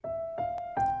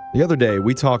The other day,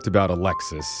 we talked about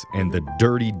Alexis and the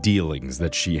dirty dealings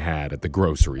that she had at the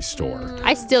grocery store.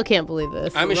 I still can't believe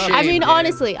this. I'm ashamed. I mean, man.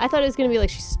 honestly, I thought it was going to be like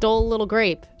she stole a little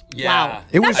grape. Yeah.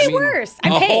 Wow. That'd be worse.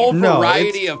 I'm a paid. whole No,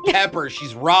 variety of pepper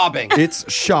she's robbing. It's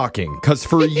shocking because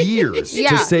for years,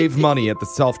 Yeah. to save money at the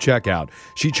self-checkout,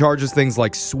 she charges things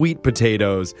like sweet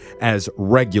potatoes as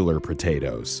regular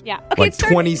potatoes. Yeah. Okay, Like it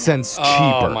started- 20 cents cheaper.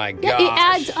 Oh my Yeah, gosh. it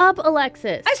adds up,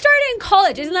 Alexis. I started in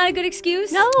college. Isn't that a good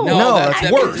excuse? No. No, that's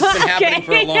that worse. It's been happening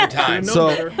for a long time.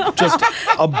 So just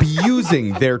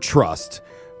abusing their trust.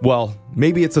 Well,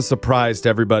 maybe it's a surprise to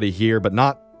everybody here, but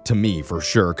not to me for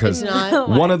sure, because It's not.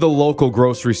 one of the local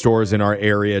grocery stores in our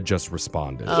area just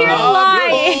responded. You're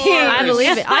lying. I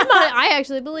believe it. I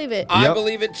actually believe it. I Yep.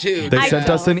 believe it too. They sent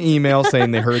us an email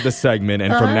saying they heard the segment,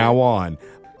 and from now on,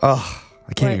 I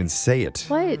can't What? even say it.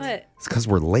 What? What? It's because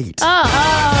we're late. Oh,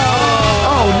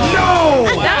 no!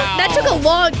 that took a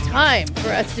long time for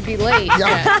us to be late.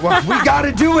 Yeah, well, we got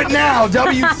to do it now,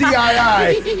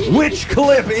 WCII. Which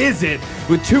clip is it?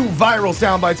 With 2 viral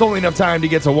sound bites, only enough time to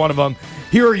get to one of them.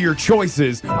 Here are your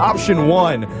choices. Option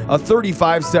 1, a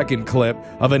 35-second clip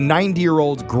of a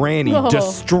 90-year-old granny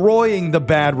destroying the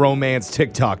Bad Romance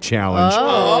TikTok challenge.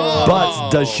 But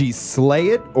does she slay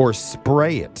it or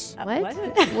spray it? What?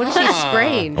 What is she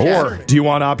spraying? Or do you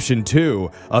want option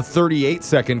 2, a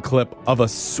 38-second clip of a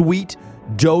sweet,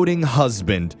 doting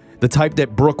husband, the type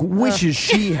that Brooke wishes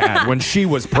she had when she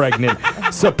was pregnant,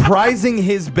 surprising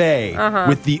his bae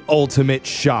with the ultimate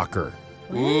shocker?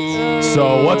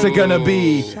 So what's it gonna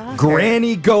be?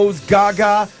 Granny goes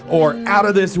gaga or out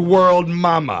of this world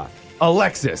mama?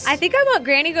 Alexis. I think I want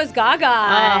Granny Goes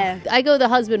Gaga. I go the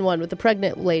husband one with the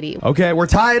pregnant lady. Okay, we're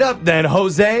tied up then.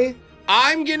 Jose?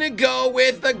 I'm gonna go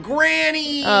with the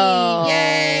granny. Oh.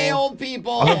 Yay, old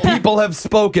people. The people have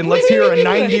spoken. Let's hear a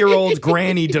 90-year-old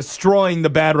granny destroying the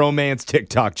Bad Romance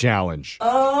TikTok challenge.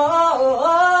 Wow.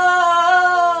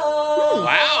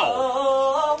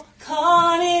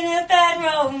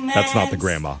 That's not the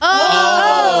grandma.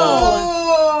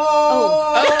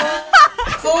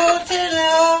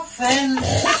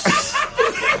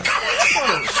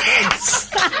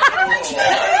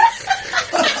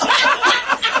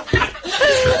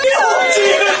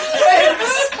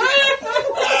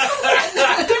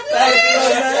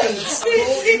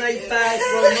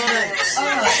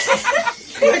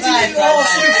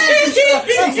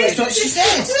 That's what she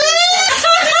said.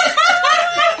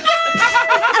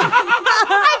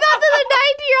 I thought that the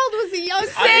 90-year-old was a young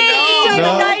I saying. know. The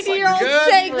No. 90-year-old Good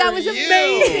saying. for That was you.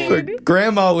 amazing. The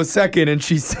grandma was second, and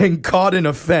she sang "Caught in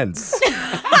a Fence."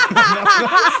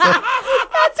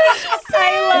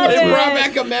 It brought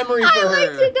back a memory for I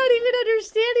her. did not even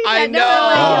understanding that. I know. Never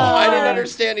mind. I didn't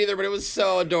understand either, but it was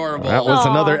so adorable. That was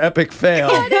another epic fail.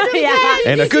 Yeah.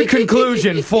 And a good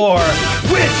conclusion for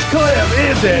which clip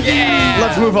is it? Yeah.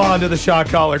 Let's move on to the shot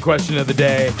collar question of the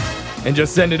day and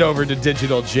just send it over to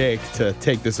Digital Jake to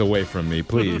take this away from me.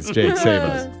 Please, Jake, save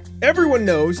us. Everyone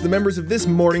knows the members of this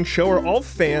morning show are all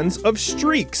fans of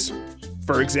streaks.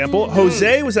 For example,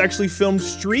 Jose was actually filmed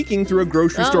streaking through a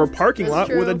grocery store parking that's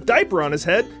lot with a true. diaper on his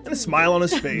head and a smile on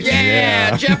his face.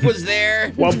 Yeah, Jeff was there.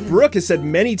 While Brooke has said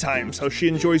many times how she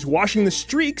enjoys washing the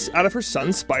streaks out of her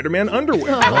son's Spider-Man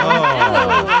underwear.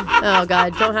 Oh,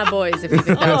 God. Don't have boys if you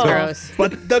think that's gross.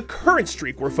 But the current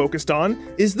streak we're focused on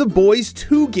is the boys'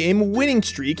 2-game winning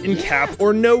streak in cap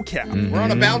or no cap. We're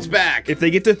on a bounce back. If they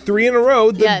get to 3 in a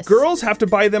row, the Yes. girls have to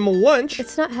buy them lunch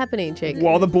It's not happening, Jake.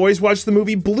 while the boys watch the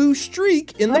movie Blue Streak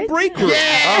in the break room.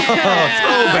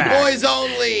 Yeah, boys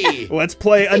only. Let's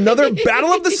play another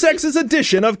Battle of the Sexes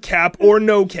edition of Cap or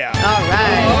No Cap. All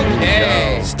right.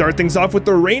 Okay. Start things off with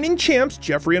the reigning champs,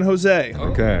 Jeffrey and Jose.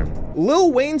 Okay.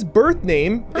 Lil Wayne's birth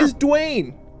name is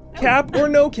Dwayne. Cap or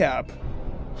no cap?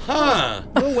 Huh.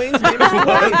 Lil Wayne's name is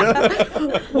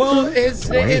Dwayne. Well, his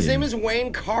name is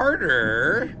Wayne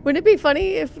Carter. Wouldn't it be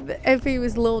funny if he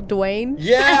was Lil Dwayne?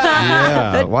 Yeah.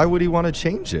 Yeah. Why would he want to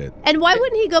change it? And why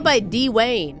wouldn't he go by D.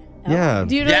 Wayne? Yeah.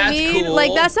 Do you know what I That's mean? cool.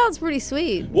 Like, that sounds pretty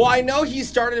sweet. Well, I know he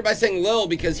started it by saying Lil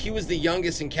because he was the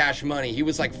youngest in Cash Money. He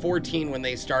was like 14 when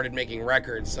they started making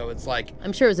records, so it's like,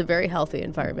 I'm sure it was a very healthy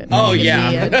environment. Oh, for him to yeah.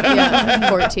 be in. Yeah,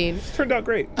 14. Turned out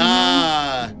great.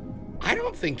 I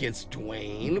don't think it's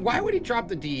Dwayne. Why would he drop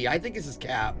the D? I think this is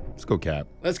Cap. Let's go, Cap.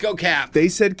 Let's go, Cap. They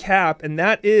said cap, and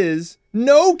that is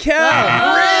no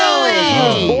cap.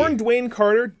 Really? Born Dwayne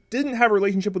Carter, didn't have a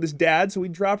relationship with his dad, so he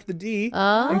dropped the D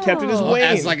and kept it as Wayne.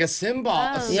 As like a symbol,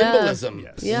 a symbolism.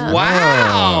 Yeah.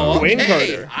 Wow. Dwayne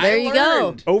Okay. Carter. I There you go.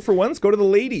 learned. Oh, for once, go to the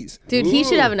ladies. Dude, he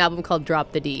should have an album called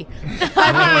Drop the D.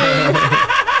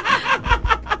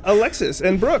 Alexis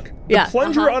and Brooke. The Yeah.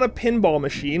 plunger on a pinball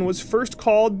machine was first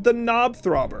called the knob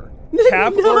throbber.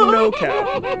 Cap or no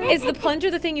cap? Is the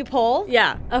plunger the thing you pull?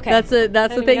 Yeah. Okay. That's the I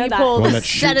thing didn't you know pull The one to that set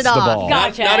shoots it the off. ball.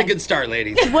 Gotcha. Not a good start,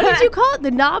 ladies. What did you call it?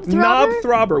 The knob throbber? Knob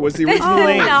throbber was the original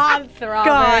name. Knob throbber.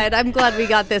 God, I'm glad we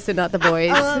got this and not the boys.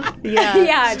 Yeah.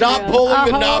 Yeah. Stop true. pulling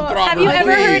the knob throbber. Have you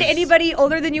ever please. heard anybody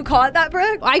older than you call it that,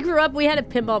 Brooke? I grew up, we had a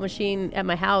pinball machine at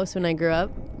my house when I grew up,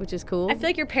 which is cool. I feel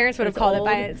like your parents would have It's called old.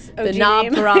 it by its OG The knob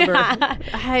name.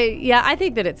 throbber. Yeah. I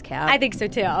think that it's cap. I think so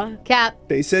too. cap.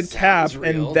 They said cap, Sounds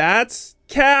real. and that's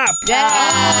cap. Oh,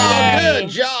 good Knob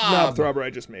job. throbber I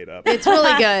just made up. It's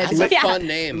really That's good. a fun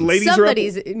name. Ladies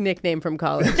Somebody's nickname from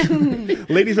college.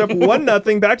 Ladies are up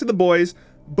 1-0. Back to the boys.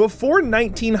 Before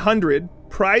 1900,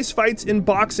 prize fights in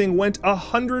boxing went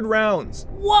 100 rounds.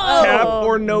 Whoa! Cap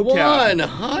or no cap?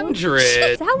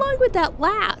 100. How long would that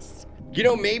last? You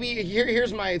know, maybe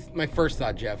here's my first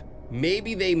thought, Jeff.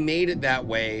 Maybe they made it that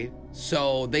way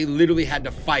so they literally had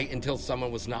to fight until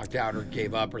someone was knocked out or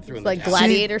gave up or threw in the Like towel.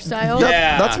 gladiator style?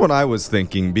 Yeah. That's what I was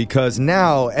thinking because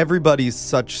now everybody's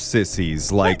such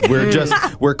sissies. Like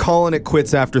we're calling it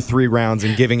quits after 3 rounds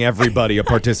and giving everybody a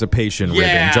participation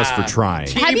ribbon just for trying.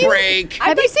 Tea break.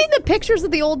 Have you seen the pictures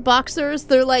of the old boxers?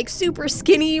 They're like super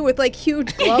skinny with like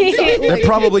huge gloves. on. It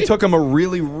probably took them a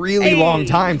really, really long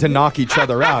time to knock each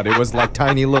other out. It was like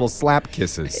tiny little slap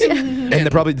kisses. And they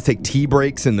probably had to take tea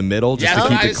breaks in the middle just That's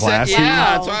to what keep I it said. classy.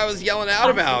 Yeah, that's what I was yelling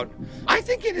out about. I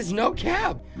think it is no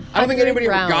cap. I don't think 100 anybody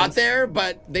ever got rounds. there,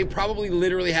 but they probably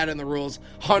literally had in the rules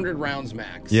 100 rounds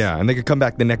max. Yeah, and they could come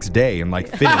back the next day and like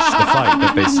finish the fight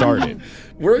that they started.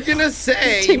 We're going to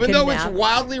say, Take even a though nap. it's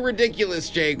wildly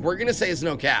ridiculous, Jake, we're going to say it's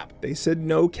no cap. They said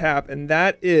no cap, and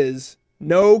that is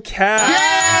no cap.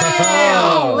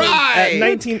 All right.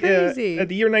 crazy. At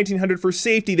the year 1900, for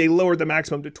safety, they lowered the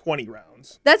maximum to 20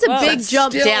 rounds. That's a big That's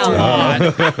jump still down.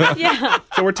 odd. Yeah.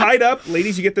 So we're tied up.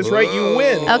 Ladies, you get this right, you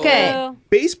win. Okay.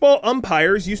 Baseball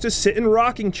umpires used to sit in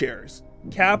rocking chairs.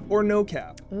 Cap or no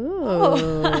cap?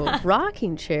 Ooh,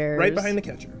 rocking chairs. Right behind the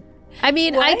catcher. I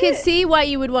mean, I What? could see why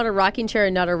you would want a rocking chair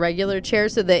and not a regular chair,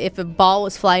 so that if a ball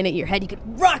was flying at your head, you could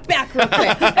rock back real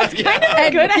quick. That's kind of a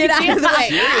good get out idea. of the way.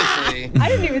 Seriously. I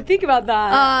didn't even think about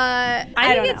that. I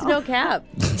I think don't it's know. no cap.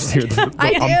 the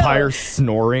I do. umpire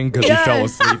snoring because he fell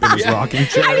asleep in his rocking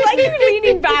chair. I like your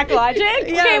leaning back logic.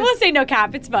 Okay, we'll say no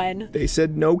cap. It's fun. They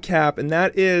said no cap, and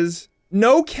that is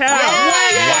no cap.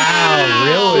 Wow,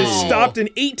 really? It stopped in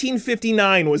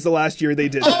 1859 was the last year they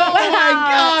did Oh that.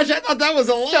 my gosh, I thought that was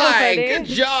a lie. funny. Good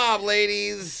job,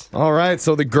 ladies. All right,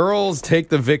 so the girls take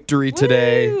the victory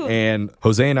today, Woo. and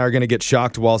Jose and I are going to get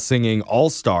shocked while singing All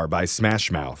Star by Smash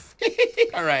Mouth.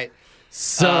 All right.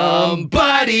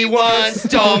 Somebody once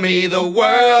told me the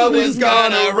world was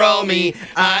gonna roll me.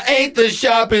 I ain't the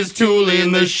sharpest tool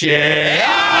in the shed.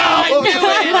 I knew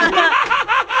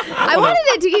it. I wanted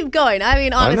it to keep going. I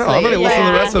mean, I honestly. know. I'm going to listen to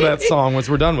the yeah. rest of that song once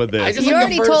we're done with this. I just You like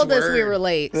already the first told us we word. were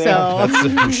late, so. That's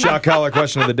the shock collar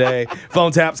question of the day.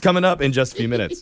 Phone taps coming up in just a few minutes.